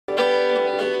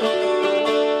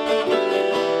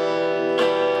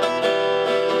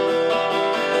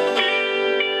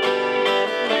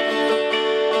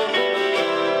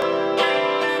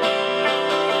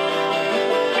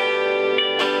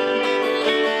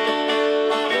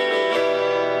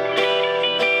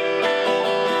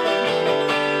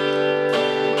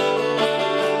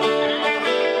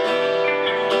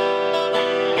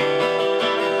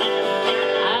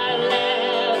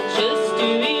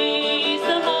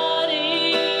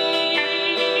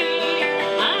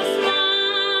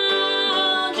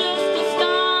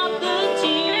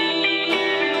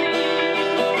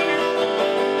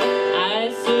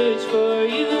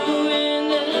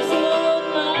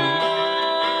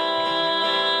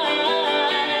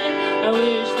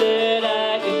wish that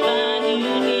I could find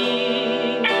you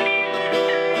near.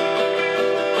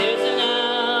 There's an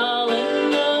owl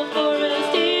in the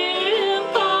forest here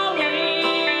calling.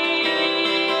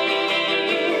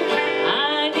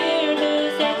 I hear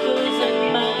his echoes in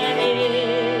my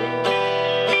head,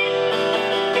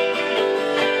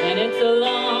 and it's a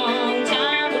long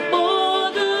time before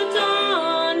the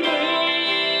dawn breaks.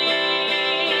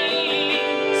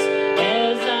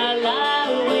 As I lie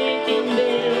awake in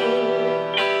bed,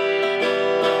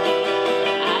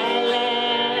 I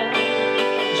laugh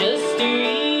just to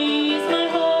ease my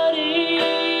heartache.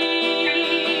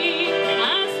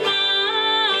 I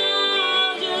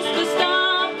smile just to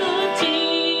stop the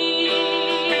tears.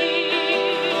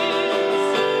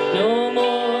 No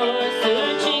more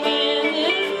searching in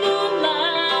this moonlight.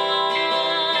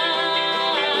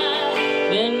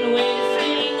 Been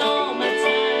wasting all my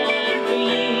time for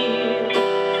years.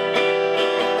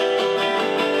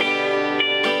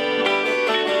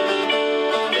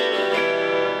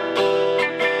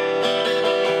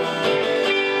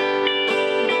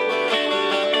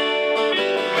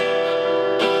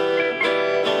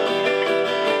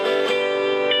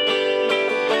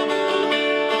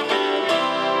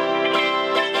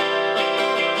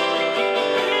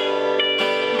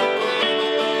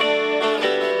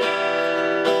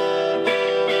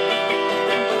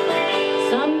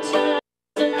 Sometimes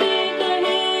I think I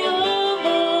hear your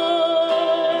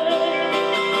voice,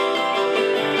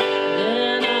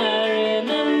 then I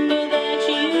remember that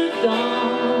you've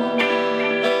gone.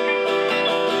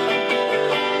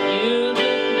 You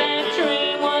took that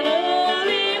train one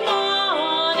early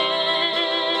morning,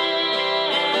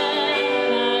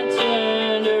 I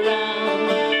turned around,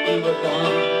 you were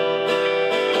gone.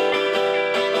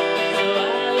 So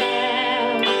I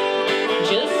laughed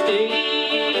just to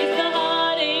ease the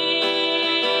heartache,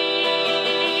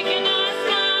 and I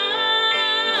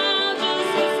smile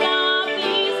just to stop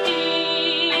these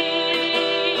tears.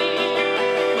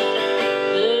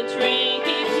 The train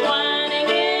keeps winding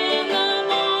in the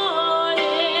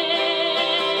morning.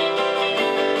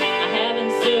 I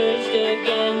haven't searched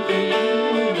again for you,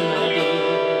 my dear.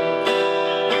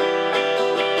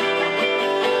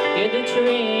 Hear the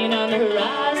train on the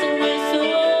horizon.